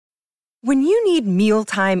When you need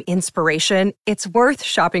mealtime inspiration, it's worth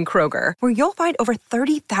shopping Kroger, where you'll find over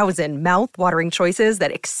 30,000 mouth-watering choices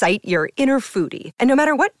that excite your inner foodie. And no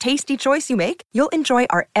matter what tasty choice you make, you'll enjoy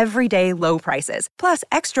our everyday low prices, plus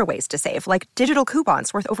extra ways to save, like digital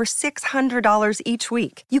coupons worth over $600 each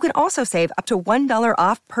week. You can also save up to $1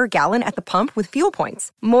 off per gallon at the pump with fuel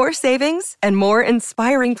points. More savings and more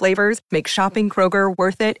inspiring flavors make shopping Kroger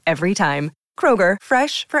worth it every time. Kroger,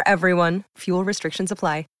 fresh for everyone. Fuel restrictions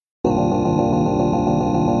apply.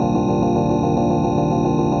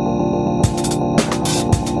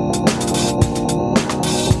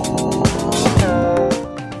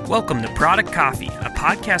 Welcome to Product Coffee, a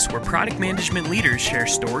podcast where product management leaders share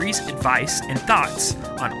stories, advice, and thoughts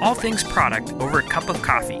on all things product over a cup of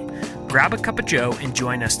coffee. Grab a cup of joe and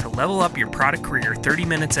join us to level up your product career 30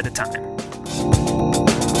 minutes at a time.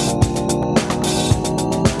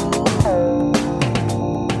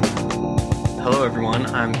 Hello, everyone.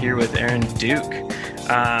 I'm here with Aaron Duke.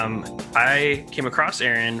 I came across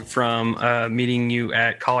Aaron from meeting you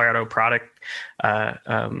at Colorado Product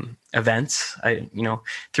events.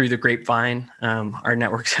 Through the grapevine. Our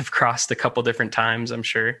networks have crossed a couple different times, I'm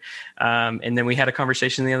sure. And then we had a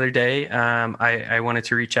conversation the other day. I wanted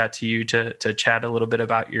to reach out to you to chat a little bit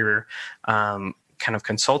about your kind of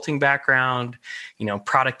consulting background,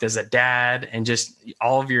 product as a dad, and just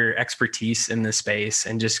all of your expertise in this space.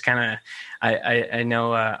 And just kind of, I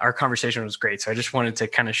know our conversation was great. So I just wanted to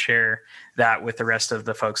kind of share that with the rest of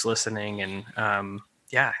the folks listening, and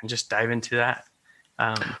and just dive into that.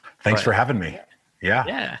 Thanks for having me.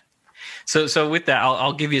 Yeah. So with that,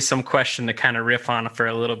 I'll give you some question to kind of riff on for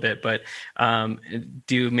a little bit, but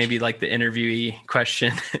do maybe like the interviewee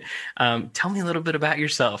question. Tell me a little bit about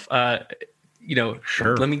yourself.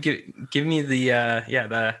 Sure. Let me give me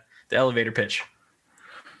the elevator pitch.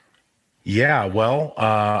 Yeah, well,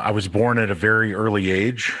 I was born at a very early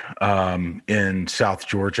age in South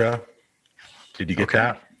Georgia. Did you get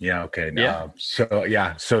that? Yeah. Okay. Yeah.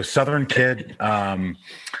 So Southern kid.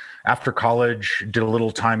 After college, did a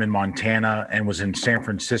little time in Montana and was in San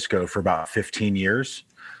Francisco for about 15 years,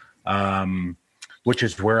 which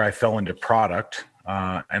is where I fell into product.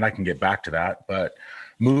 And I can get back to that, but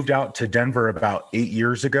moved out to Denver about 8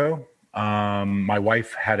 years ago. My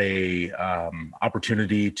wife had a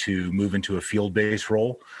opportunity to move into a field-based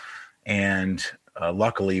role, and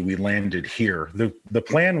luckily we landed here. The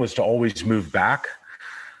plan was to always move back.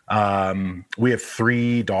 We have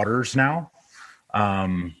 3 daughters now,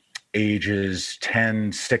 ages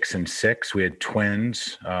 10, 6, and 6. We had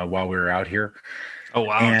twins while we were out here. Oh,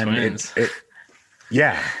 wow. And twins.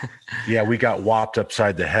 Yeah, we got whopped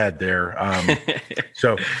upside the head there.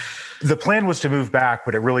 So the plan was to move back,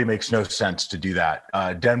 but it really makes no sense to do that.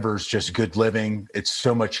 Denver's just good living. It's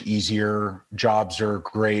so much easier. Jobs are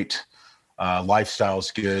great.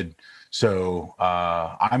 Lifestyle's good. So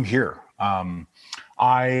I'm here.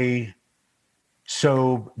 I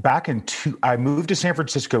moved to San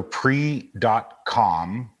Francisco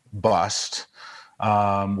pre.com bust.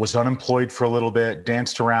 Was unemployed for a little bit,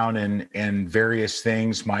 danced around in various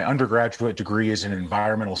things. My undergraduate degree is in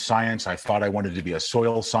environmental science. I thought I wanted to be a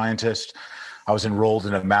soil scientist. I was enrolled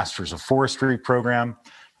in a Master's of Forestry program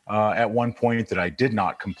at one point that I did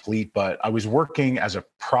not complete, but I was working as a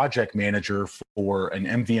project manager for an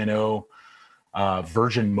MVNO,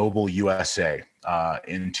 Virgin Mobile USA,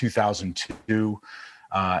 in 2002.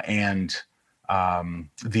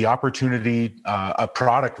 The opportunity, a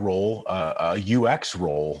product role, a UX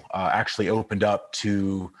role, actually opened up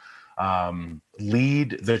to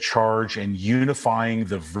lead the charge in unifying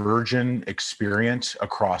the Virgin experience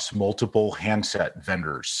across multiple handset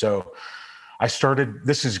vendors. So I started,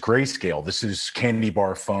 this is grayscale. This is candy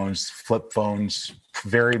bar phones, flip phones,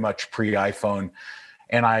 very much pre-iPhone.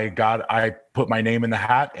 And I put my name in the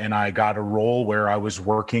hat, and I got a role where I was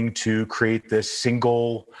working to create this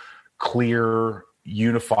single, clear,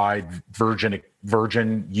 unified Virgin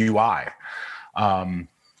UI.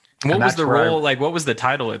 What was the role? What was the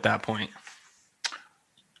title at that point?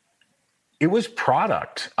 It was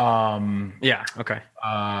product. Yeah. Okay.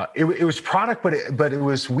 It was product, but it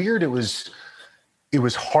was weird. It was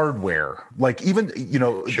hardware. Like, even,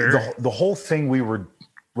 Sure. the whole thing we were,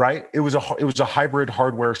 right. It was a hybrid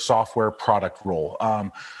hardware software product role.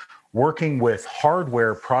 Working with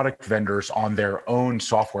hardware product vendors on their own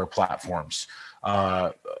software platforms,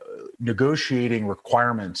 negotiating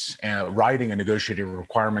requirements and writing and negotiating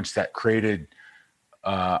requirements that created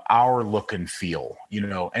our look and feel,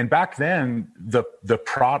 And back then, the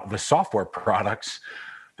software products,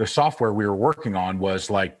 the software we were working on was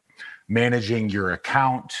like managing your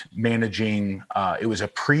account, managing. It was a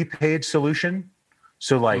prepaid solution,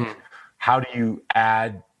 so how do you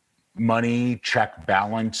add money, check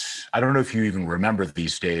balance. I don't know if you even remember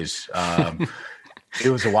these days. It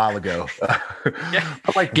was a while ago. Yeah.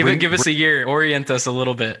 Like give us a year, orient us a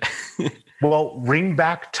little bit. Well,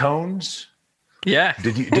 ringback tones. Yeah.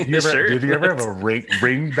 Did you ever have a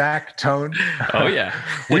ringback tone? Oh yeah.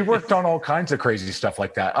 We worked on all kinds of crazy stuff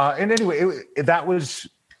like that. And anyway, that was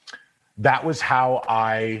how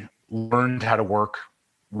I learned how to work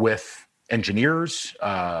with engineers,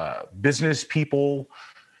 business people,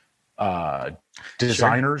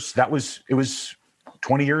 designers. Sure. It was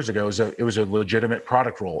 20 years ago. It was a legitimate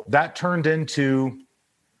product role that turned into.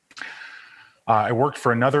 I worked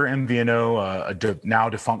for another MVNO, a now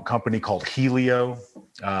defunct company called Helio,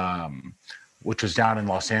 which was down in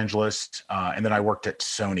Los Angeles. And then I worked at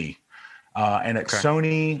Sony. And at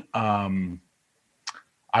Sony,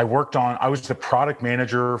 I was the product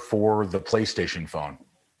manager for the PlayStation phone.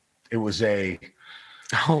 It was oh,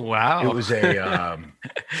 wow.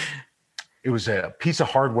 It was a piece of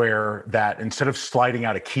hardware that instead of sliding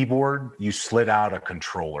out a keyboard, you slid out a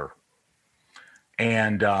controller.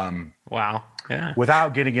 And wow. Yeah.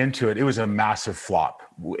 Without getting into it, it was a massive flop.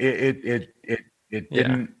 It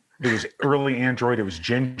didn't. It was early Android. It was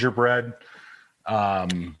gingerbread.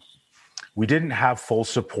 We didn't have full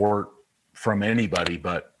support from anybody,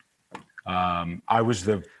 but I was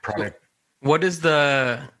the product. What is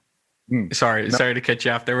the? Sorry to cut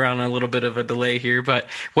you off. We're on a little bit of a delay here, but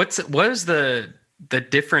what is the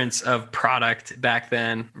difference of product back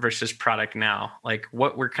then versus product now? Like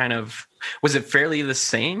was it fairly the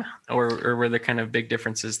same or were there kind of big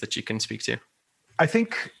differences that you can speak to? I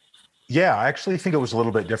actually think it was a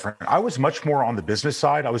little bit different. I was much more on the business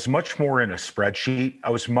side. I was much more in a spreadsheet. I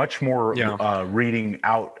was much more reading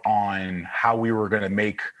out on how we were going to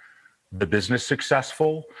make the business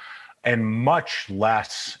successful and much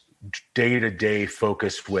less day-to-day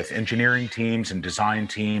focused with engineering teams and design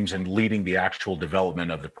teams and leading the actual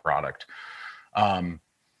development of the product.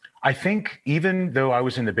 I think even though I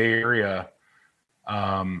was in the Bay Area,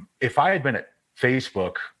 if I had been at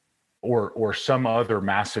Facebook or some other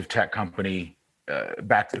massive tech company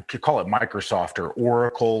call it Microsoft or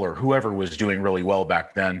Oracle or whoever was doing really well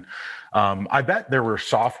back then, I bet there were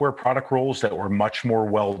software product roles that were much more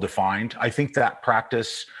well-defined. I think that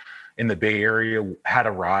practice in the Bay Area had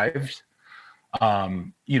arrived.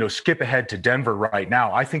 Skip ahead to Denver right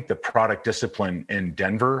now. I think the product discipline in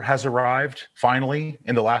Denver has arrived finally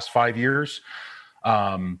in the last 5 years.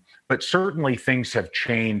 But certainly things have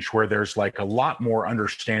changed where there's like a lot more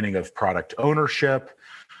understanding of product ownership,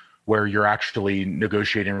 where you're actually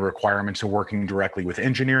negotiating requirements and working directly with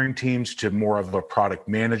engineering teams, to more of a product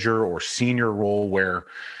manager or senior role where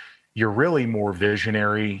you're really more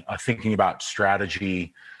visionary, thinking about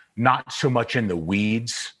strategy, not so much in the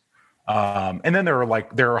weeds. And then there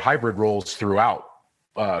are hybrid roles throughout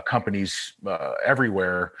companies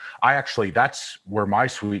everywhere. That's where my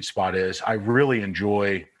sweet spot is. I really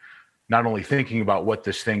enjoy not only thinking about what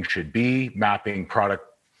this thing should be, mapping product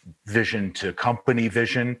vision to company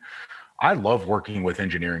vision. I love working with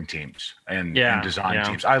engineering teams and design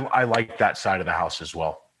teams. I like that side of the house as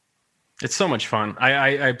well. It's so much fun. I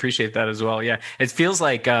appreciate that as well. Yeah. It feels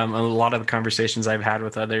like a lot of the conversations I've had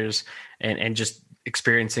with others and just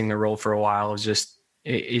experiencing the role for a while is just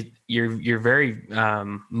you're very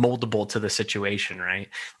moldable to the situation, right?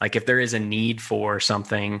 Like if there is a need for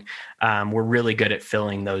something, we're really good at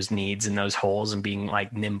filling those needs and those holes and being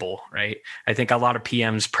like nimble, right? I think a lot of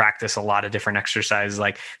PMs practice a lot of different exercises.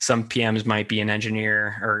 Like some PMs might be an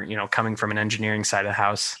engineer or, coming from an engineering side of the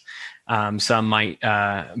house. Some might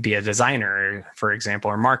be a designer, for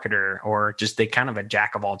example, or marketer, or just they kind of a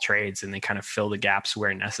jack of all trades and they kind of fill the gaps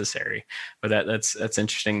where necessary. But that's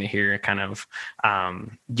interesting to hear kind of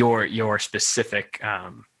your specific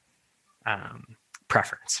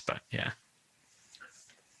preference. But yeah,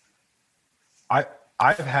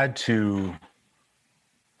 I've had to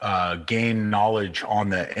gain knowledge on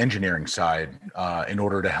the engineering side in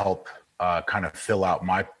order to help kind of fill out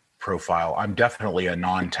my profile. I'm definitely a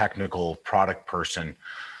non-technical product person.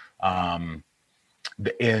 In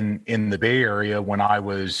the Bay Area, when I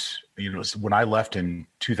left in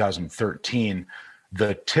 2013,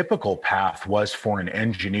 the typical path was for an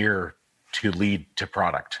engineer to lead to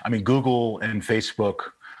product. I mean, Google and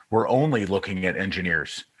Facebook were only looking at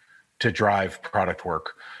engineers to drive product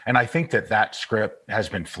work. And I think that script has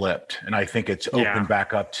been flipped. And I think it's opened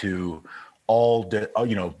back up to all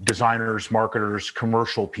designers, marketers,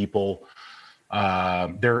 commercial people.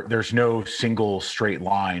 There's no single straight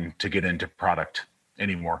line to get into product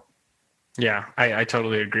anymore. Yeah, I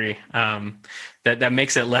totally agree. That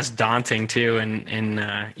makes it less daunting too,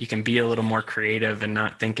 and you can be a little more creative and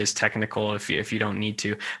not think as technical if you don't need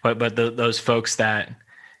to. But those folks that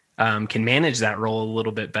can manage that role a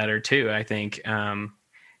little bit better too, I think.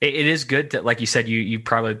 It is good that, like you said, you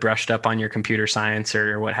probably brushed up on your computer science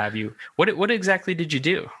or what have you. What exactly did you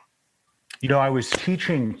do? I was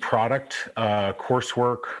teaching product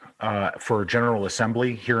coursework for General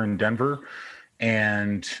Assembly here in Denver.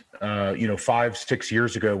 And, 5, 6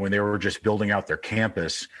 years ago, when they were just building out their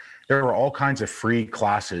campus, there were all kinds of free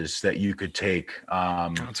classes that you could take.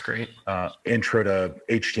 That's great. Intro to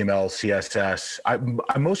HTML, CSS. I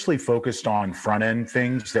mostly focused on front end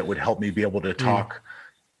things that would help me be able to talk.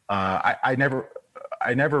 I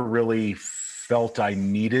never really felt I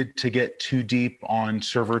needed to get too deep on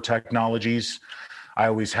server technologies. I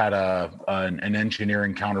always had an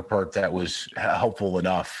engineering counterpart that was helpful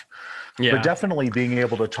enough. Yeah. But definitely being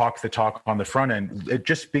able to talk the talk on the front end,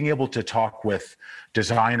 just being able to talk with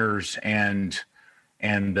designers and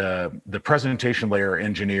the presentation layer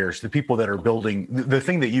engineers, the people that are building the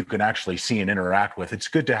thing that you can actually see and interact with. It's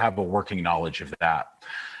good to have a working knowledge of that.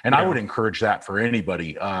 And I would encourage that for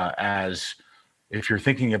anybody, as if you're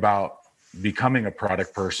thinking about becoming a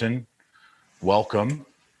product person, welcome.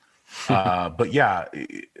 But yeah,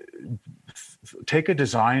 take a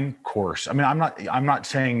design course. I mean, I'm not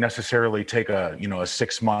saying necessarily take a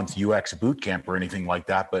 6-month UX boot camp or anything like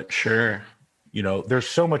that, but sure. There's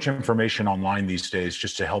so much information online these days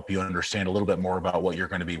just to help you understand a little bit more about what you're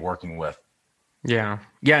going to be working with. Yeah.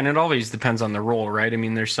 And it always depends on the role, right? I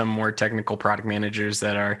mean, there's some more technical product managers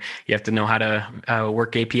that you have to know how to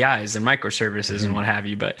work APIs and microservices and what have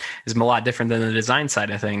you, but it's a lot different than the design side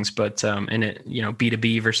of things. But in it,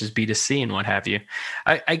 B2B versus B2C and what have you.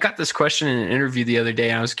 I got this question in an interview the other day,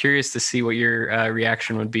 and I was curious to see what your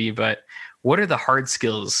reaction would be, but what are the hard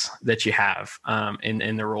skills that you have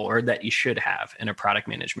in the role, or that you should have in a product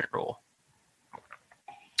management role?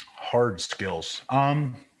 Hard skills.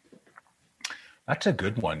 That's a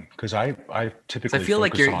good one, because I typically I feel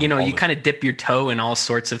like you kind of dip your toe in all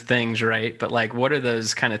sorts of things, right? But like, what are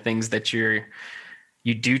those kind of things that you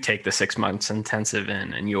do take the 6 months intensive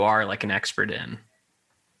in, and you are like an expert in?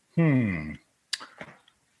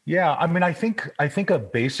 Yeah, I mean, I think a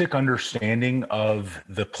basic understanding of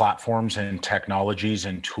the platforms and technologies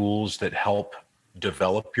and tools that help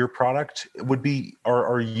develop your product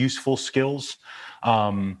are useful skills.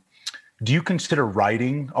 Do you consider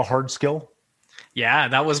writing a hard skill? Yeah,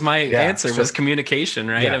 that was my answer, was communication,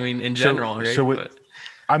 right? Yeah. I mean, in general, right?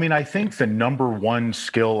 I think the number one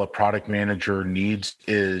skill a product manager needs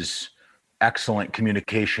is excellent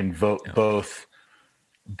communication, both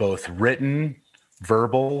written,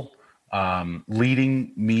 verbal,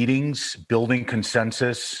 leading meetings, building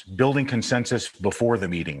consensus before the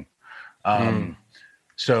meeting.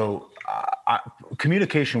 So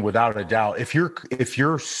communication, without a doubt. If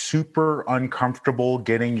you're super uncomfortable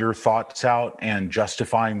getting your thoughts out and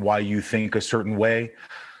justifying why you think a certain way,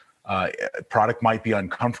 product might be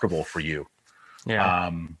uncomfortable for you.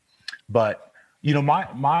 Yeah. But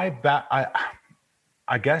I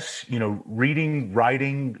guess reading,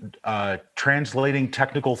 writing, translating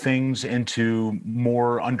technical things into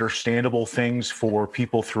more understandable things for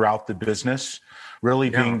people throughout the business,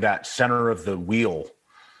 really being that center of the wheel.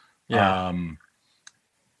 Yeah.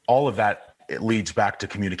 All of that, it leads back to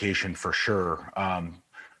communication for sure.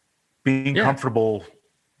 Being comfortable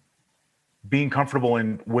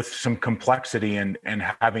with some complexity and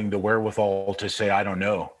having the wherewithal to say, I don't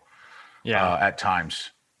know, at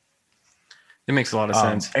times. It makes a lot of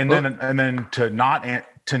sense. And then to not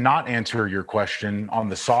answer your question on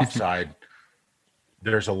the soft side,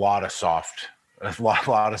 there's a lot of soft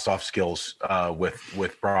skills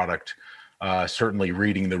with product. Certainly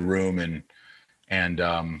reading the room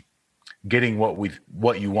and getting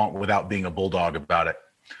what you want without being a bulldog about it.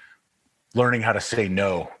 Learning how to say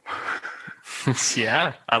no.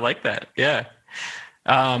 Yeah, I like that. Yeah.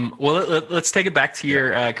 Well, let's take it back to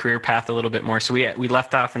your career path a little bit more. So we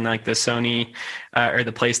left off in like the Sony or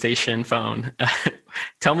the PlayStation phone.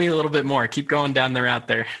 Tell me a little bit more. Keep going down the route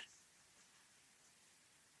there.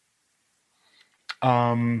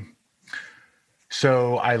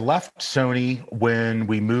 So I left Sony when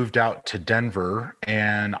we moved out to Denver,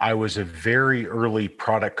 and I was a very early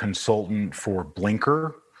product consultant for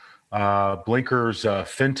Blinker. Blinker's a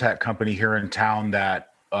fintech company here in town that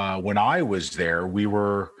when I was there, we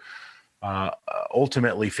were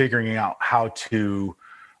ultimately figuring out how to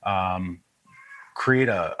create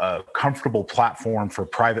a comfortable platform for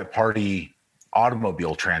private party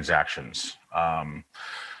automobile transactions.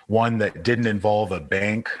 one that didn't involve a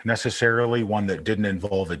bank necessarily, one that didn't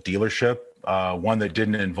involve a dealership, one that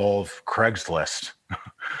didn't involve Craigslist,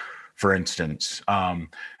 for instance.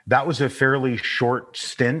 That was a fairly short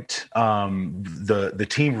stint. The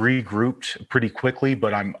team regrouped pretty quickly,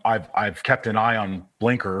 but I've kept an eye on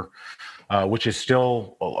Blinker, which is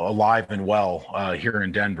still alive and well here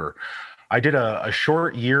in Denver. I did a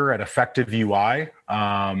short year at Effective UI,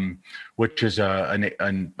 which is a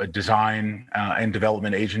design and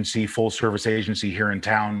development agency, full service agency here in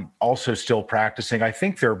town. Also still practicing. I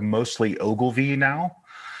think they're mostly Ogilvy now.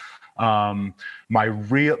 My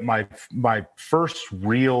first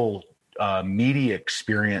real media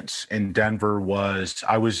experience in Denver was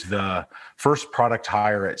I was the first product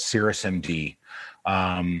hire at CirrusMD.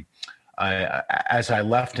 As I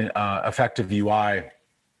left Effective UI,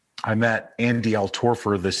 I met Andy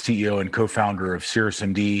Altorfer, the CEO and co-founder of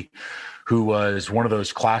CirrusMD, who was one of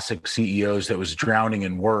those classic CEOs that was drowning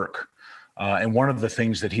in work. And one of the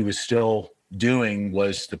things that he was still doing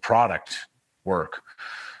was the product work.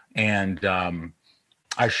 And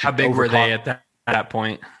how big were they at that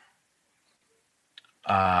point?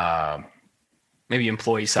 Maybe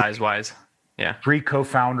employee size wise. Yeah. 3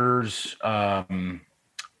 co-founders,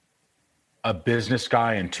 a business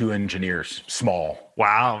guy, and 2 engineers. Small.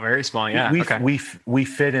 Wow, very small. Yeah. We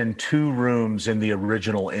fit in 2 rooms in the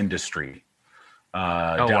original industry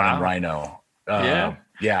down in Rhino.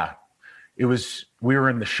 Yeah. We were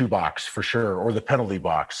in the shoebox for sure, or the penalty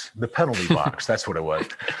box. The penalty box, that's what it was.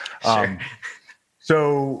 Sure.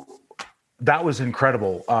 So that was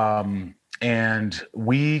incredible. And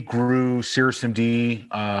we grew CirrusMD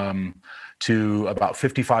to about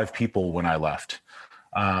 55 people when I left.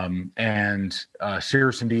 And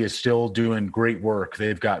CirrusMD is still doing great work.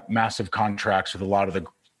 They've got massive contracts with a lot of the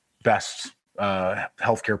best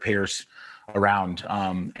healthcare payers around.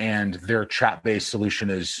 And their chat-based solution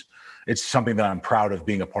it's something that I'm proud of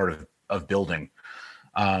being a part of building.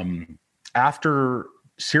 After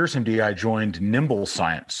CirrusMD, I joined Nimble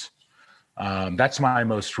Science. That's my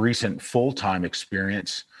most recent full-time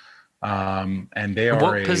experience. And they are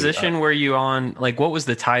what position were you on? Like, what was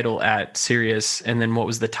the title at Cirrus, and then what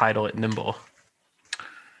was the title at Nimble?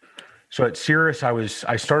 So at Cirrus,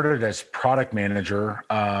 I started as product manager,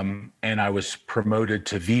 and I was promoted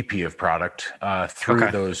to VP of product through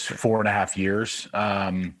those 4.5 years.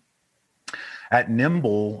 At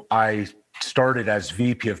Nimble, I started as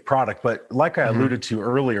VP of product, but like I alluded to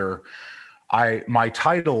earlier, my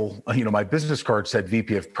title, my business card said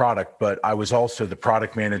VP of product, but I was also the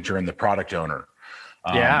product manager and the product owner.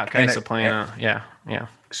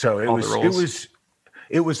 So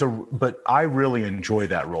but I really enjoy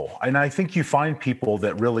that role. And I think you find people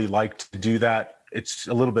that really like to do that. It's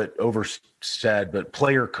a little bit oversaid, but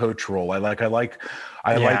player coach role. I like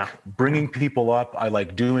bringing people up. I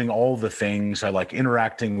like doing all the things. I like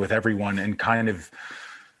interacting with everyone and kind of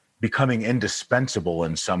becoming indispensable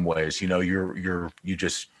in some ways. You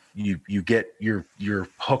get your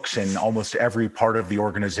hooks in almost every part of the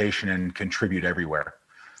organization and contribute everywhere.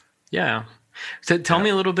 Yeah. So tell me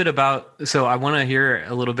a little bit so I want to hear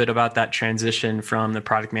a little bit about that transition from the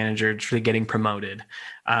product manager to getting promoted.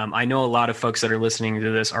 I know a lot of folks that are listening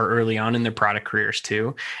to this are early on in their product careers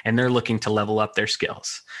too, and they're looking to level up their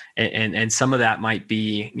skills. And some of that might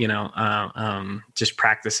be, just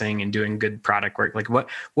practicing and doing good product work. Like what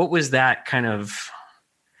was that kind of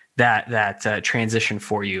that transition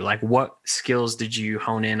for you? Like what skills did you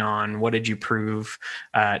hone in on? What did you prove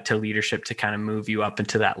to leadership to kind of move you up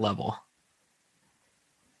into that level?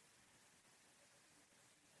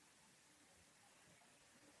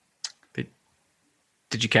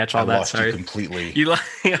 Did you catch all that? Lost you completely.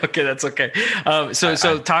 Okay, that's okay.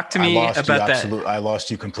 So talk to me about that. I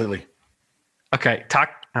lost you completely. Okay,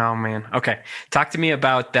 oh man. Okay, talk to me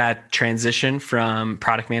about that transition from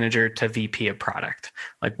product manager to VP of product.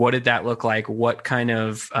 Like, what did that look like? What kind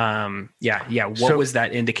of, what was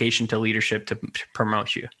that indication to leadership to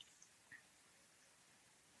promote you?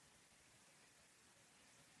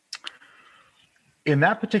 In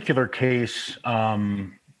that particular case,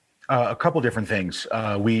 a couple different things.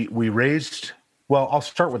 We raised, I'll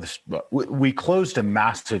start with this. We closed a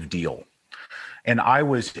massive deal, and I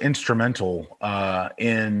was instrumental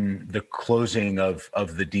in the closing of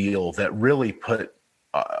the deal that really put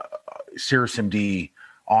CirrusMD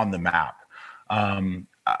on the map.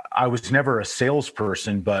 I was never a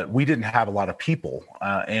salesperson, but we didn't have a lot of people,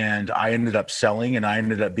 and I ended up selling, and I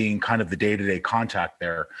ended up being kind of the day-to-day contact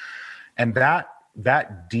there. And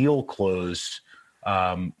that deal close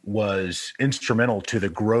was instrumental to the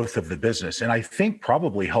growth of the business, and I think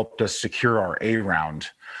probably helped us secure our A round,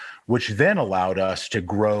 which then allowed us to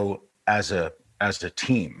grow as a as a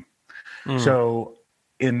team. Mm. So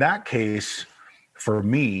in that case, for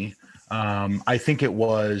me, I think it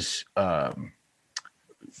was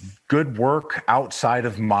good work outside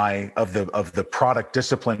of the product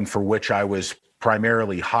discipline for which I was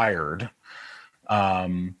primarily hired.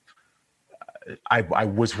 I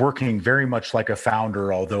was working very much like a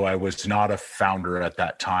founder, although I was not a founder at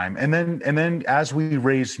that time. And then as we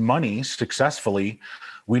raised money successfully,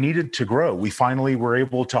 we needed to grow. We finally were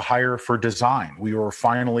able to hire for design. We were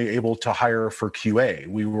finally able to hire for QA.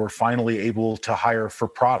 We were finally able to hire for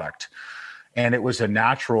product. And it was a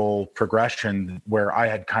natural progression where I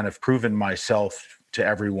had kind of proven myself to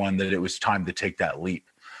everyone that it was time to take that leap.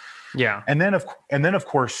 Yeah. And then of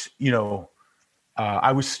course,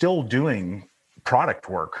 I was still doing product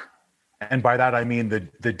work. And by that, I mean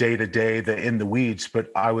the day-to-day, the in the weeds,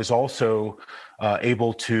 but I was also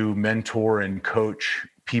able to mentor and coach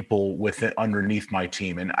people underneath my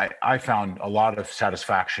team. And I found a lot of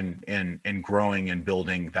satisfaction in growing and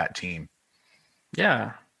building that team.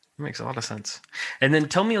 Yeah, that makes a lot of sense. And then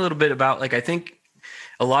tell me a little bit about, like, I think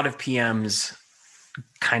a lot of PMs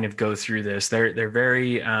kind of go through this. They're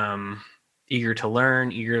very eager to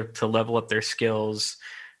learn, eager to level up their skills.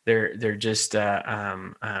 They're just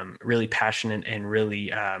really passionate and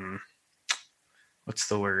really what's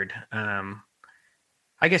the word?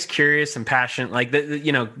 I guess curious and passionate. Like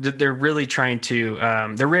they're really trying to.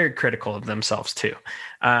 They're very critical of themselves too.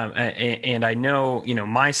 And I know,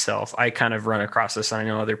 myself, I kind of run across this. And I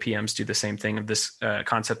know other PMs do the same thing, of this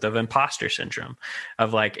concept of imposter syndrome,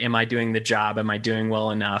 of like, am I doing the job? Am I doing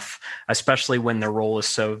well enough? Especially when the role is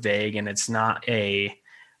so vague and it's not a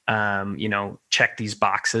check these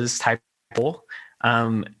boxes type role.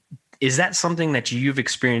 Is that something that you've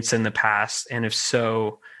experienced in the past? And if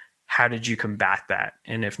so, how did you combat that?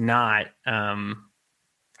 And if not, tell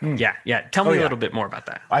me a little bit more about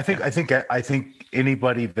that. I think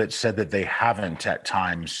anybody that said that they haven't at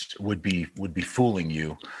times would be fooling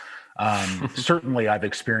you. Certainly I've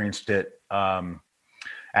experienced it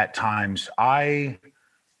at times.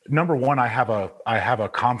 Number one, I have a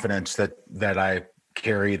confidence that I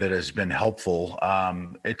carry that has been helpful.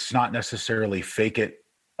 It's not necessarily fake it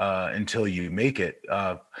until you make it.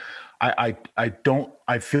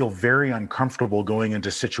 I feel very uncomfortable going into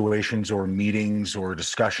situations or meetings or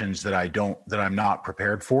discussions that I'm not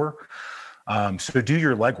prepared for. So do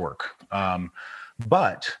your legwork.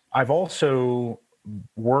 But I've also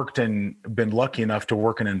worked and been lucky enough to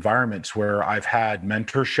work in environments where I've had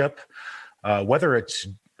mentorship, whether it's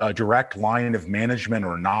a direct line of management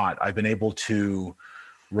or not. I've been able to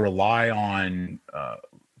rely on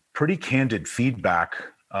pretty candid feedback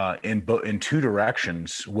in two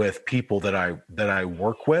directions with people that I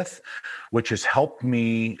work with, which has helped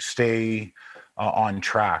me stay on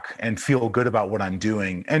track and feel good about what I'm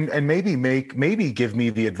doing, and maybe give me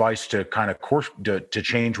the advice to kind of to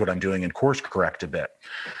change what I'm doing and course correct a bit.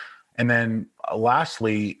 And then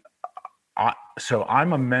lastly,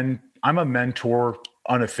 I'm a mentor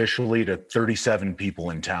unofficially to 37 people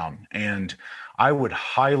in town, and I would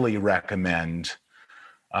highly recommend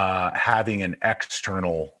having an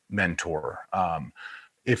external mentor.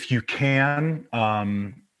 If you can,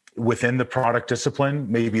 within the product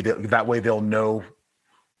discipline, maybe that way they'll know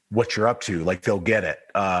what you're up to, like they'll get it.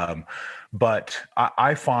 But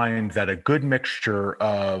I find that a good mixture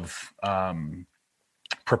of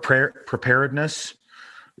preparedness,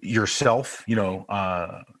 yourself,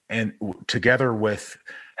 and together with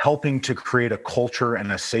helping to create a culture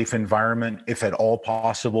and a safe environment, if at all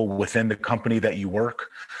possible, within the company that you work.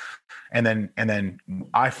 And then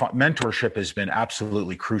I find mentorship has been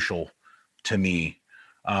absolutely crucial to me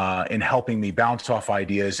in helping me bounce off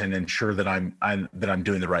ideas and ensure that I'm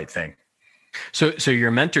doing the right thing. So you're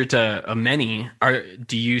a mentor to many.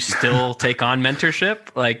 Do you still take on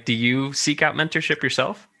mentorship? Like, do you seek out mentorship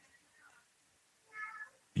yourself?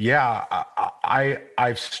 Yeah,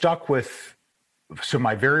 I've stuck with. So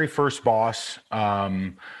my very first boss,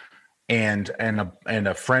 and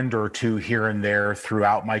a friend or two here and there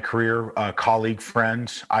throughout my career, colleague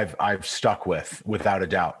friends, I've stuck with, without a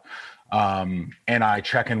doubt. And I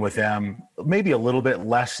check in with them maybe a little bit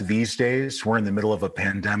less these days. We're in the middle of a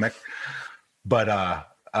pandemic, but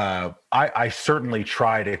I certainly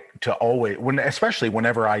try to always, especially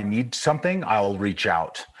whenever I need something, I'll reach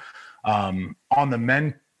out. On the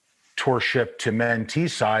mentorship to mentee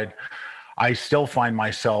side, I still find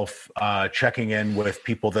myself checking in with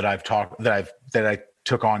people that I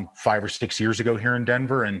took on 5 or 6 years ago here in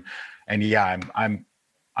Denver, and yeah, I'm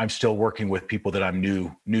still working with people that I'm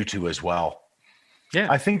new to as well. Yeah.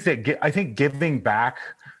 I think giving back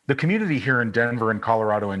the community here in Denver and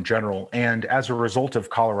Colorado in general, and as a result of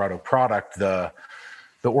Colorado Product, the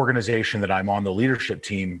organization that I'm on the leadership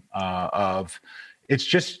team of, it's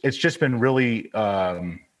just been really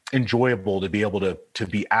enjoyable to be able to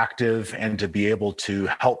be active and to be able to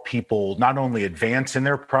help people not only advance in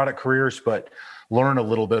their product careers, but learn a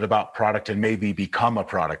little bit about product and maybe become a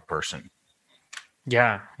product person.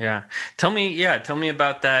 Yeah. Tell me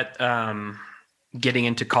about that. Getting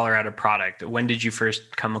into Colorado Product. When did you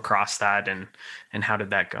first come across that, and how did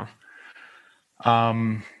that go?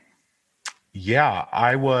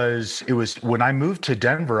 Yeah, it was when I moved to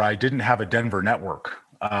Denver, I didn't have a Denver network.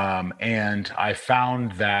 And I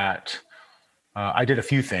found that I did a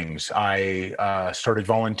few things. I started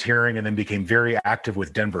volunteering and then became very active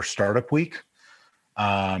with Denver Startup Week.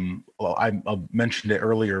 Well, I mentioned it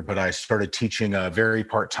earlier, but I started teaching very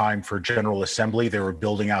part-time for General Assembly. They were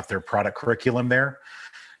building out their product curriculum there.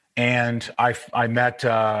 And I met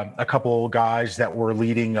a couple of guys that were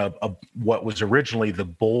leading what was originally the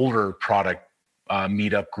Boulder product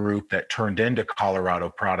meetup group that turned into Colorado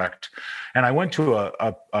Product. And I went to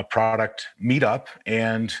a product meetup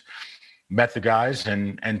and met the guys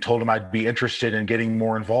and told them I'd be interested in getting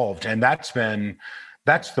more involved. And that's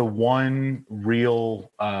the one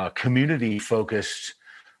real community focused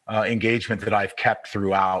engagement that I've kept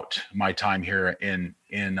throughout my time here in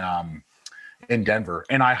Denver.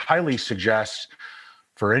 And I highly suggest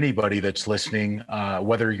for anybody that's listening,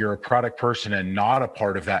 whether you're a product person and not a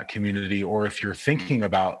part of that community, or if you're thinking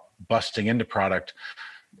about busting into product,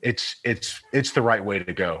 it's the right way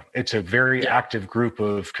to go. It's a very active group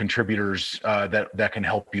of contributors that can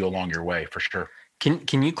help you along your way, for sure.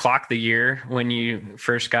 Can you clock the year when you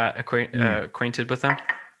first got acquainted with them?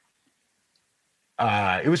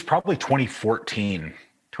 It was probably 2014.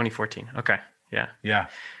 2014. Okay. Yeah. Yeah.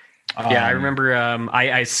 I remember.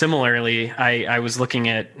 I similarly, I was looking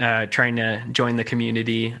at trying to join the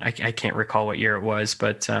community. I can't recall what year it was,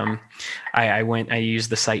 but I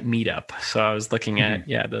used the site Meetup. So I was looking at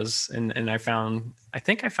those, and I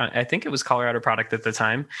think it was Colorado Product at the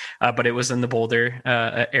time, but it was in the Boulder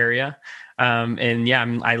area.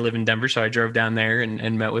 I live in Denver, so I drove down there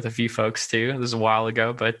and met with a few folks too. This was a while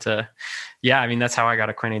ago, but that's how I got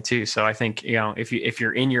acquainted too. So I think, if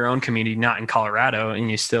you're in your own community, not in Colorado, and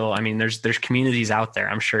you still, there's communities out there,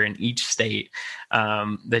 I'm sure, in each state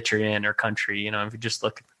that you're in, or country, if you just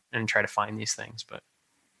look and try to find these things. But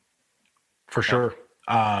for sure,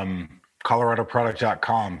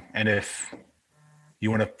 coloradoproduct.com. And if you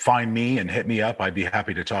want to find me and hit me up, I'd be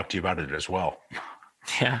happy to talk to you about it as well.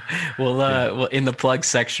 Yeah. Well, in the plug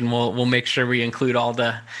section, we'll make sure we include all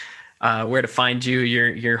the where to find you,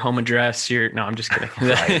 your home address, no, I'm just kidding.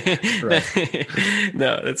 Right.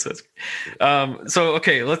 No, that's so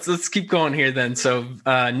okay, let's keep going here then. So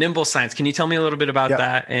Nimble Science, can you tell me a little bit about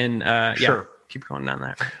that? And sure. Keep going down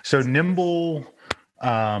that. So Nimble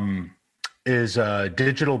is a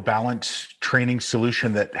digital balance training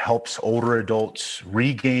solution that helps older adults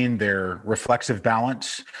regain their reflexive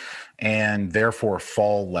balance and therefore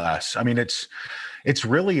fall less. It's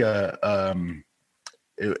really I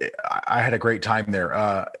had a great time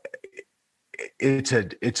there.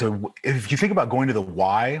 If you think about going to the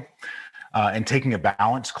Y and taking a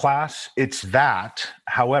balance class, it's that.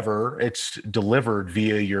 However, it's delivered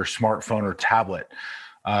via your smartphone or tablet,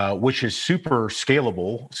 which is super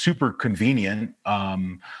scalable, super convenient.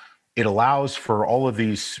 It allows for all of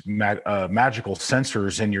these magical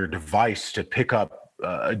sensors in your device to pick up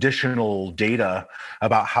additional data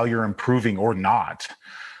about how you're improving or not.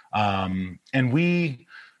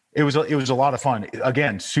 It was a lot of fun.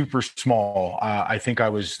 Again, super small. I think I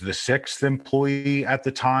was the 6th employee at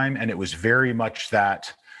the time, and it was very much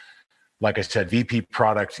that, like I said, VP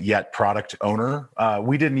product, yet product owner.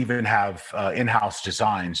 We didn't even have in-house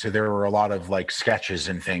design. So there were a lot of sketches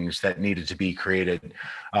and things that needed to be created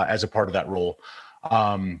as a part of that role.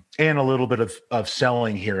 And a little bit of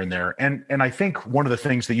selling here and there. And I think one of the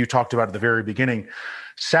things that you talked about at the very beginning,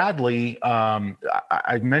 sadly,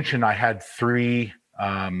 I mentioned I had three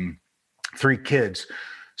kids.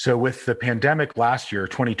 So with the pandemic last year,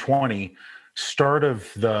 2020, start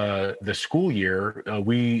of the school year,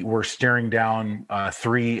 we were staring down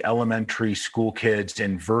 3 elementary school kids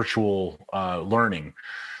in virtual learning.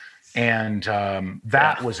 And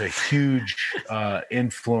that was a huge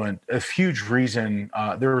influence, a huge reason.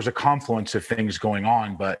 There was a confluence of things going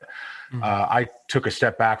on, but I took a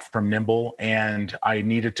step back from Nimble, and I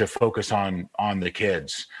needed to focus on the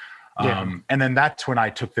kids. And then that's when I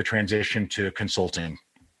took the transition to consulting.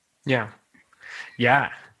 Yeah.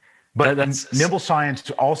 But that's Nimble Science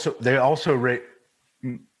also,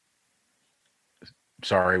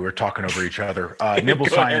 Sorry, we're talking over each other. Nimble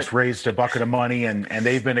Science raised a bucket of money, and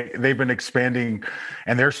they've been expanding,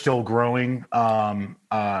 and they're still growing, and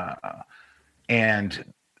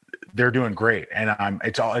they're doing great. And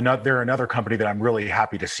they're another company that I'm really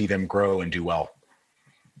happy to see them grow and do well.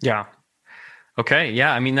 Yeah. Okay.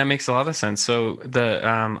 Yeah. I mean, that makes a lot of sense. So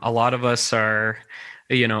a lot of us are,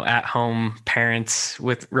 at home parents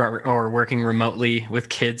or working remotely with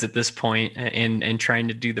kids at this point and trying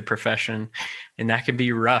to do the profession, and that can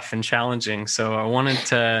be rough and challenging. So I wanted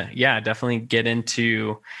to, definitely get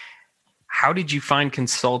into, how did you find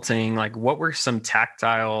consulting? Like, what were some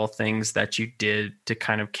tactile things that you did to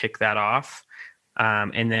kind of kick that off?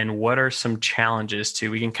 And then what are some challenges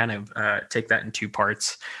too? We can kind of take that in two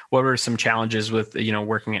parts. What were some challenges with,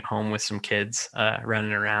 working at home with some kids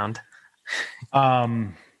running around?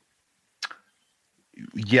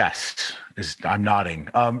 Yes, I'm nodding.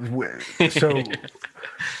 So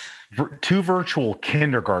two virtual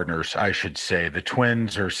kindergartners, I should say. The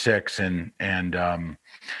twins are 6 and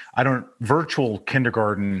virtual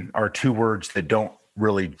kindergarten are two words that don't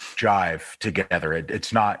really jive together.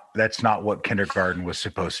 That's not what kindergarten was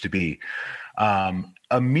supposed to be.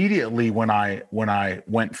 Immediately when I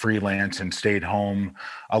went freelance and stayed home,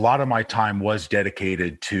 a lot of my time was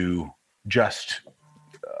dedicated to just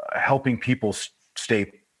helping people stay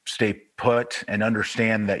put and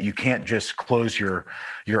understand that you can't just close your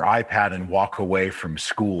iPad and walk away from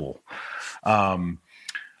school. One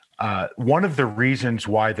of the reasons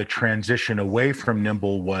why the transition away from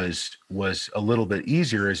Nimble was a little bit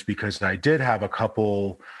easier is because I did have a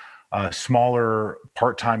couple smaller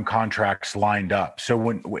part-time contracts lined up.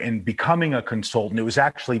 So in becoming a consultant, it was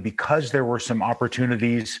actually because there were some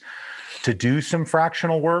opportunities to do some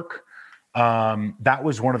fractional work. That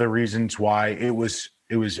was one of the reasons why it was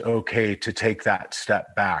okay to take that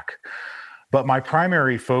step back. But my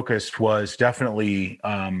primary focus was definitely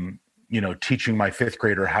teaching my 5th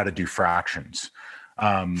grader how to do fractions.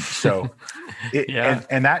 And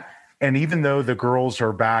even though the girls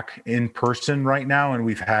are back in person right now, and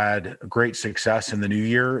we've had great success in the new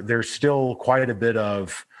year, there's still quite a bit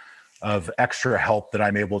of extra help that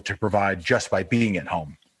I'm able to provide just by being at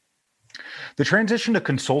home. The transition to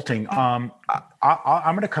consulting, I'm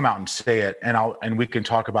going to come out and say it, and we can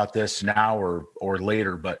talk about this now or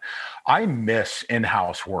later, but I miss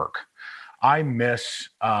in-house work. I miss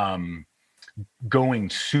going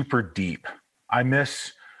super deep. I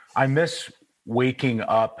miss waking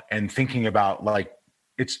up and thinking about, like,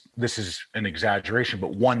 this is an exaggeration,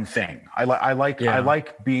 but one thing. I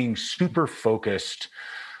like being super focused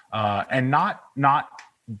and not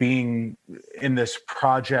being in this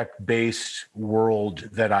project-based world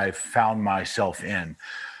that I've found myself in.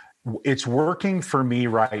 It's working for me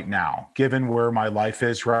right now, given where my life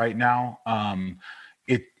is right now.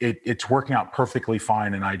 It's working out perfectly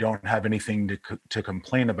fine, and I don't have anything to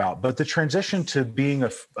complain about. But the transition to being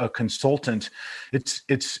a consultant,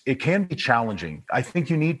 it can be challenging. I think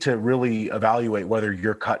you need to really evaluate whether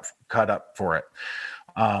you're cut up for it.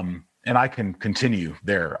 And I can continue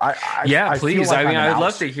there. Please. Like I'd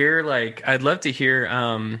love to hear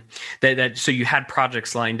that. So you had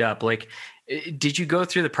projects lined up. Like, did you go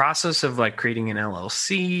through the process of like creating an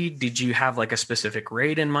LLC? Did you have like a specific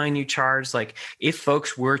rate in mind you charged? Like, if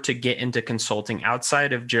folks were to get into consulting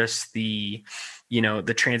outside of just the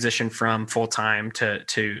transition from full-time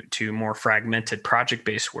to more fragmented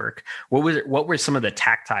project-based work, what were some of the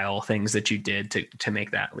tactile things that you did to make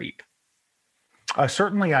that leap?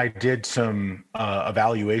 Certainly, I did some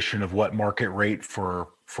evaluation of what market rate for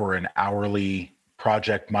an hourly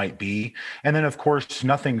project might be, and then of course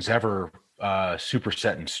nothing's ever super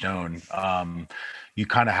set in stone. You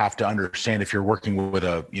kind of have to understand, if you're working with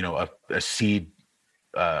a seed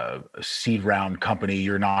round company,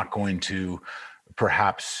 you're not going to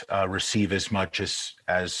perhaps receive as much as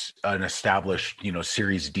an established,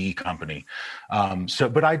 Series D company.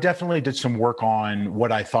 But I definitely did some work on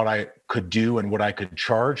what I thought I could do and what I could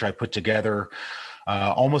charge. I put together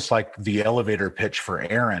almost like the elevator pitch for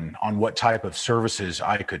Aaron on what type of services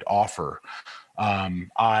I could offer.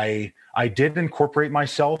 I did incorporate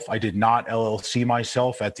myself. I did not LLC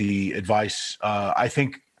myself at the advice. I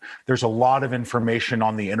think there's a lot of information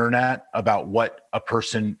on the internet about what a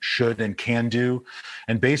person should and can do.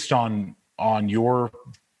 And based on your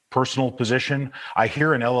personal position, I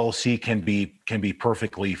hear an LLC can be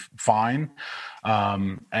perfectly fine.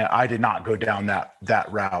 And I did not go down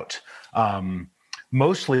that route.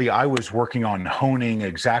 Mostly I was working on honing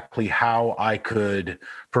exactly how I could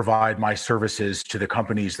provide my services to the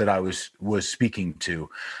companies that I was speaking to.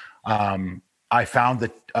 I found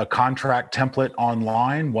a contract template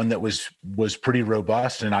online, one that was pretty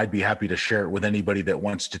robust, and I'd be happy to share it with anybody that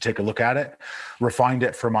wants to take a look at it. Refined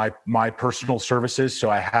it for my personal services, so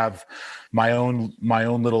I have my own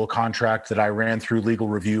little contract that I ran through legal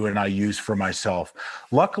review and I use for myself.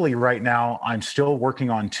 Luckily, right now I'm still working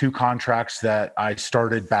on 2 contracts that I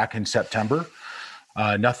started back in September.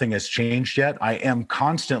 Nothing has changed yet. I am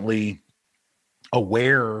constantly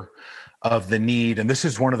aware of the need, and this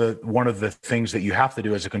is one of the things that you have to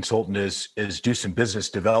do as a consultant is do some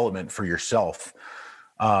business development for yourself.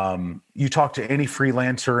 You talk to any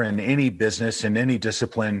freelancer in any business in any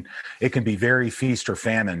discipline, it can be very feast or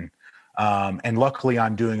famine. And luckily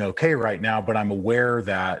I'm doing okay right now, but I'm aware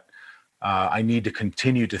that I need to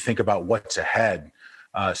continue to think about what's ahead,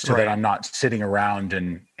 so that I'm not sitting around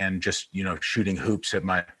and just, shooting hoops at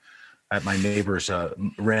my neighbor's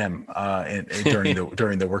rim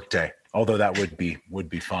during the workday. Although that would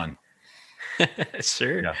be fun.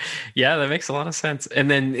 Sure. Yeah, that makes a lot of sense.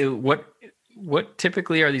 And then what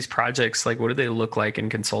typically are these projects like? What do they look like in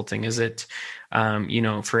consulting? Is it,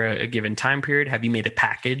 for a given time period? Have you made a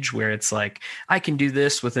package where it's like, I can do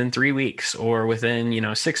this within 3 weeks or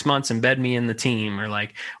within, 6 months, embed me in the team,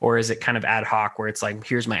 or is it kind of ad hoc where it's like,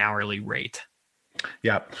 here's my hourly rate?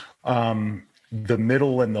 Yeah. The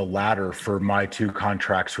middle and the latter for my 2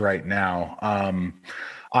 contracts right now.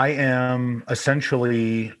 I am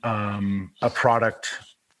essentially a product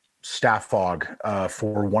staff fog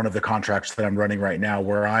for one of the contracts that I'm running right now,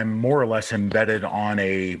 where I'm more or less embedded on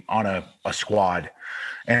a squad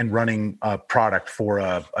and running a product for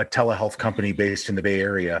a telehealth company based in the Bay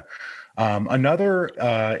Area. Another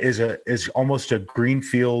is almost a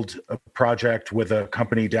greenfield project with a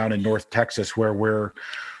company down in North Texas where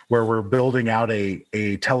we're building out a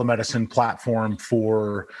telemedicine platform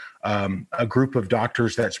for a group of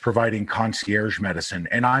doctors that's providing concierge medicine.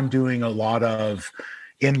 And I'm doing a lot of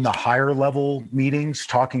in the higher level meetings,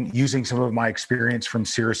 using some of my experience from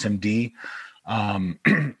CirrusMD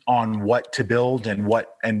on what to build and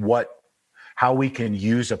how we can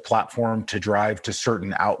use a platform to drive to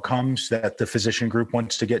certain outcomes that the physician group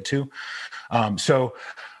wants to get to. So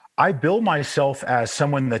I bill myself as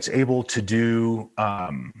someone that's able to do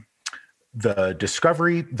the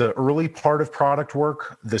discovery, the early part of product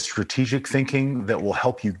work, the strategic thinking that will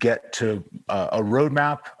help you get to a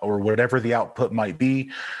roadmap or whatever the output might be,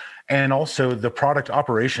 and also the product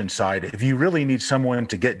operation side. If you really need someone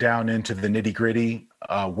to get down into the nitty gritty,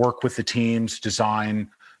 work with the teams, design,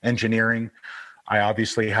 engineering, I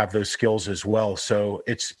obviously have those skills as well. So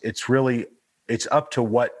it's up to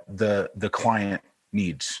what the client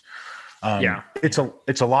needs. It's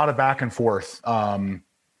a lot of back and forth.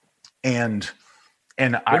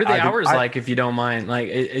 And what are the hours like, if you don't mind? Like,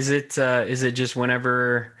 is it just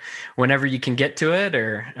whenever you can get to it,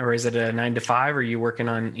 or is it a 9 to 5? Are you working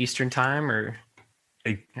on Eastern time or?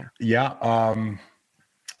 Yeah.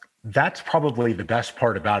 That's probably the best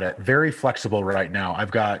part about it. Very flexible right now.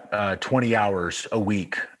 I've got 20 hours a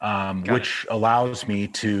week, which allows me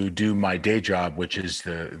to do my day job, which is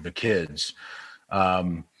the kids.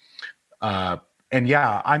 And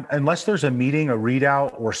unless there's a meeting, a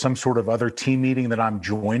readout, or some sort of other team meeting that I'm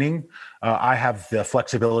joining, I have the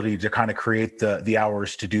flexibility to kind of create the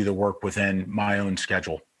hours to do the work within my own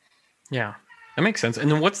schedule. Yeah, that makes sense.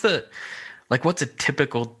 And then what's a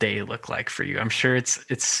typical day look like for you? I'm sure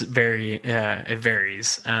it's very, it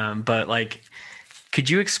varies. But like, could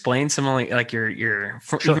you explain some like your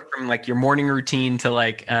from like your morning routine to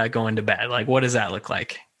like going to bed? Like, what does that look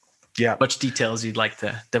like? Yeah. Much details you'd like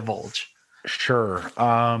to divulge? Sure.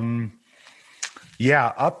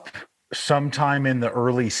 Up sometime in the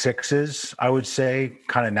early 6s, I would say,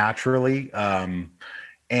 kind of naturally.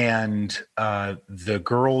 And the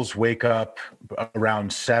girls wake up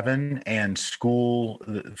around 7, and school,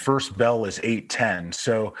 the first bell is 8:10.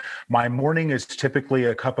 So my morning is typically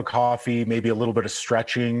a cup of coffee, maybe a little bit of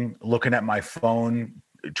stretching, looking at my phone,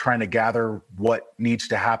 trying to gather what needs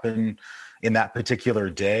to happen in that particular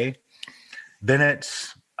day. Then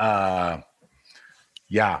it's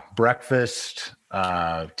breakfast,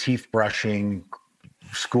 teeth brushing,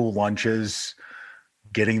 school lunches,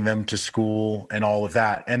 getting them to school, and all of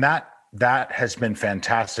that. And that has been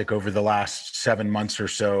fantastic over the last 7 months or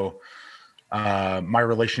so. My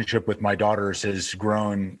relationship with my daughters has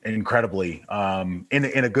grown incredibly,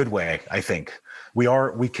 in a good way. I think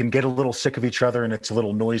we can get a little sick of each other and it's a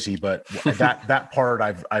little noisy, but that part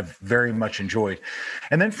I've very much enjoyed.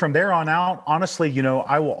 And then from there on out, honestly,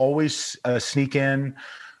 I will always sneak in,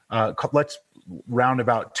 let's round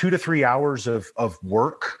about 2 to 3 hours of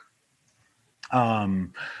work,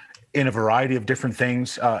 in a variety of different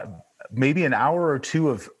things. maybe an hour or two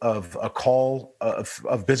of a call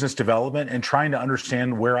of business development and trying to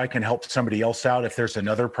understand where I can help somebody else out. If there's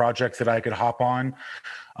another project that I could hop on,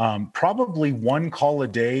 probably one call a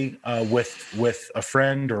day with a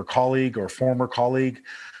friend or colleague or former colleague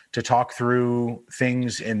to talk through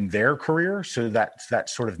things in their career. So that's that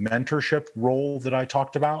sort of mentorship role that I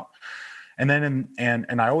talked about. And then,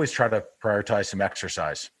 and I always try to prioritize some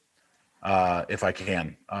exercise if I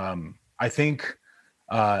can. I think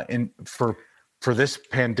for this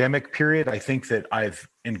pandemic period, I think that I've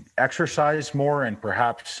exercised more and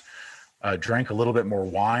perhaps drank a little bit more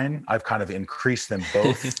wine. I've kind of increased them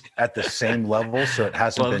both at the same level, so it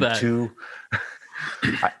hasn't been too.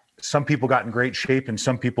 Some people got in great shape and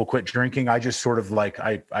some people quit drinking. I just sort of like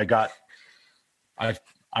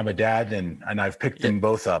I'm a dad and I've picked them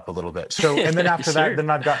both up a little bit. So, and then after that, then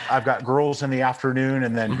I've got girls in the afternoon,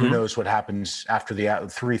 and then who knows what happens after the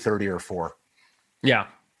 3:30 or 4. Yeah.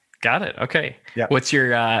 Got it. Okay. Yeah. What's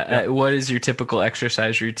your, what is your typical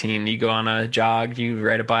exercise routine? You go on a jog, you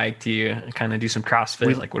ride a bike, do you kind of do some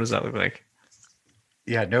CrossFit? Like, what does that look like?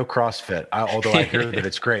 Yeah, no CrossFit, although I hear that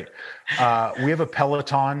it's great. We have a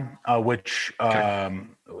Peloton, which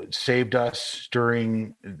saved us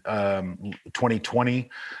during 2020,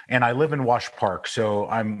 and I live in Wash Park, so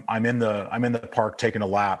I'm in the park taking a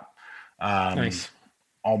lap. Nice.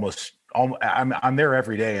 I'm there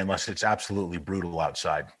every day unless it's absolutely brutal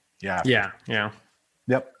outside. Yeah. Yeah.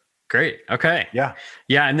 Yep. Great. Okay. Yeah.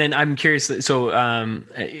 And then I'm curious. So,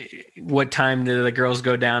 what time do the girls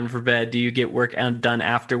go down for bed? Do you get work done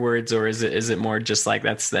afterwards, or is it more just like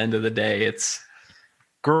that's the end of the day? It's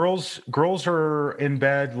girls are in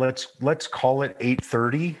bed. Let's call it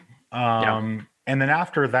 8:30. And then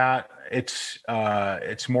after that,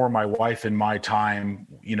 it's more my wife and my time.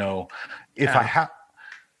 You know, if I have.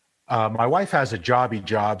 My wife has a jobby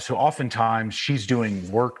job, so oftentimes she's doing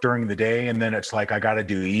work during the day, and then it's like I got to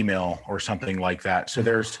do email or something like that. So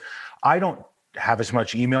I don't have as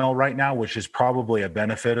much email right now, which is probably a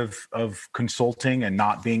benefit of consulting and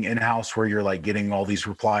not being in-house, where you're like getting all these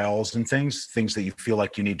reply alls and things that you feel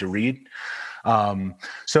like you need to read.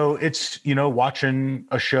 So it's, watching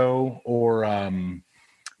a show or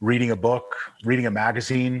reading a book, reading a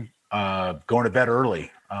magazine, going to bed early.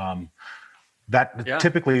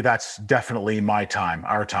 Typically that's definitely my time,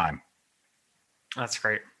 our time. That's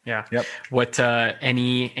great. Yeah. Yep. What,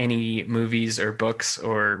 any movies or books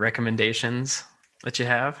or recommendations that you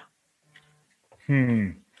have?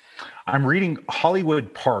 I'm reading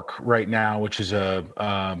Hollywood Park right now, which is a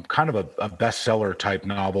kind of a bestseller type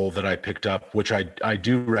novel that I picked up, which I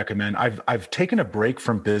do recommend. I've taken a break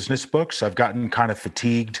from business books. I've gotten kind of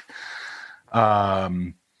fatigued,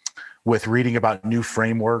 with reading about new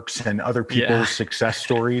frameworks and other people's success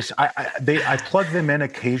stories. I plug them in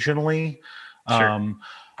occasionally. Sure.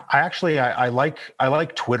 I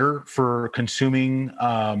like Twitter for consuming.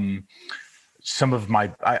 Some of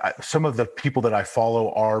the people that I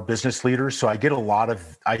follow are business leaders, so I get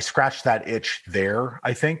I scratch that itch there,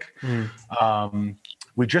 I think.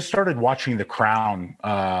 We just started watching The Crown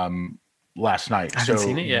last night. I haven't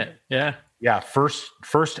seen it yet. Yeah. Yeah.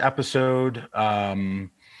 First episode,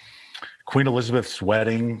 Queen Elizabeth's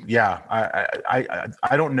wedding. Yeah.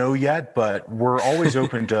 I don't know yet, but we're always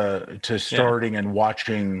open to starting and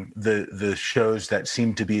watching the shows that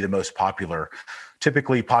seem to be the most popular.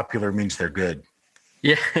 Typically popular means they're good.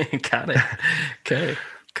 Yeah. Got it. Okay,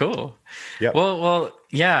 cool. Yeah. Well,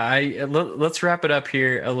 yeah, let's wrap it up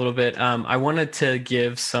here a little bit. I wanted to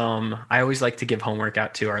give I always like to give homework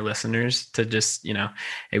out to our listeners to just,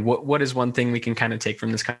 hey, what is one thing we can kind of take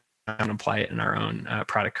from this and apply it in our own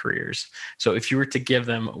product careers. So if you were to give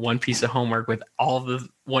them one piece of homework with all the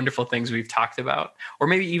wonderful things we've talked about, or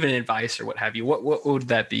maybe even advice or what have you, what would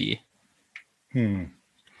that be?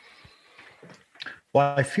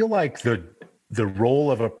 Well, I feel like the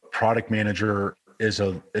role of a product manager is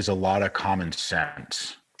a lot of common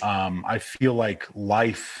sense. I feel like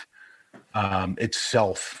life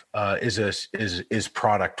itself is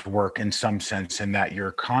product work in some sense, in that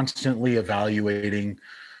you're constantly evaluating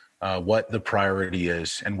what the priority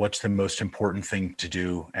is and what's the most important thing to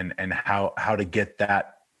do, and how to get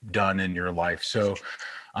that done in your life. So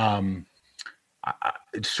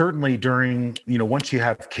certainly during, once you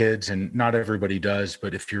have kids, and not everybody does,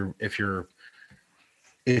 but if you're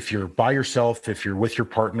by yourself, if you're with your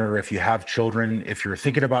partner, if you have children, if you're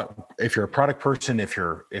a product person, if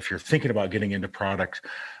you're thinking about getting into product,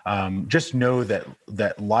 just know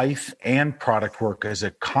that life and product work is a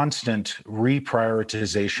constant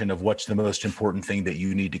reprioritization of what's the most important thing that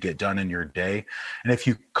you need to get done in your day. And if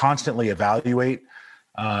you constantly evaluate,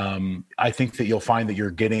 I think that you'll find that you're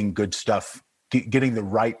getting good stuff getting the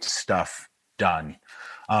right stuff done.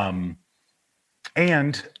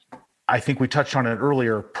 And I think we touched on it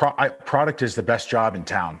earlier. Product is the best job in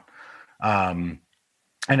town.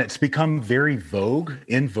 And it's become very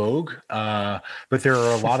in vogue. But there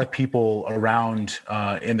are a lot of people around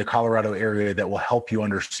in the Colorado area that will help you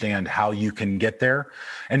understand how you can get there.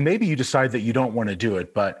 And maybe you decide that you don't want to do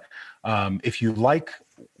it, but if you like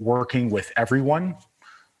working with everyone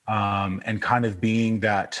and kind of being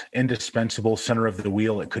that indispensable center of the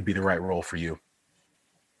wheel, it could be the right role for you.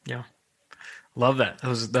 Yeah. Love that.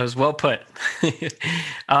 That was well put.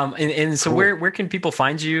 And so cool. where can people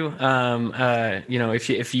find you?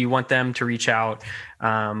 If you want them to reach out,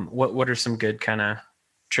 what are some good kind of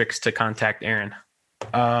tricks to contact Aaron?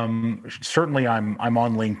 Certainly I'm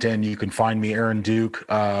on LinkedIn. You can find me, Aaron Duke.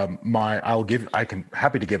 Happy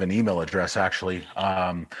to give an email address actually.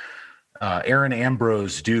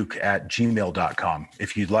 AaronAmbroseDuke@gmail.com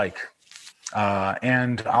if you'd like.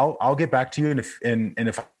 And I'll get back to you. And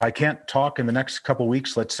if I can't talk in the next couple of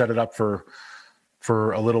weeks, let's set it up for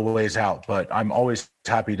a little ways out, but I'm always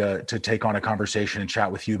happy to take on a conversation and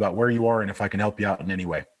chat with you about where you are and if I can help you out in any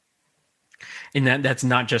way. And that's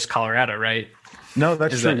not just Colorado, right? No,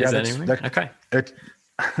 that's true. Okay.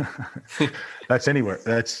 That's anywhere.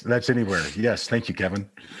 That's anywhere. Yes. Thank you, Kevin.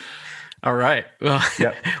 All right. Well,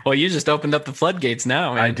 yep. Well, you just opened up the floodgates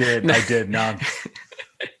now, man. I did. No.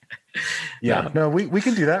 Yeah. No, we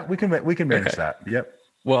can do that. We can manage that. Yep.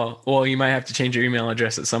 Well, you might have to change your email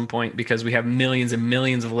address at some point because we have millions and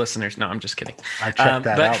millions of listeners. No, I'm just kidding. I checked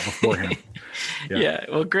that out beforehand. Yeah.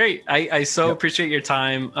 Well, great. I appreciate your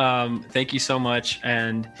time. Thank you so much.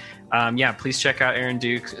 And please check out Aaron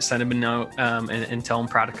Duke, send him a note and tell him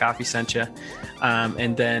Product Coffee sent you.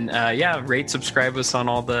 And then, rate, subscribe us on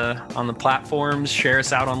all the platforms, share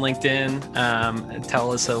us out on LinkedIn,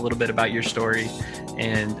 tell us a little bit about your story.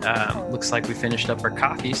 And looks like we finished up our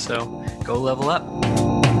coffee, so go level up.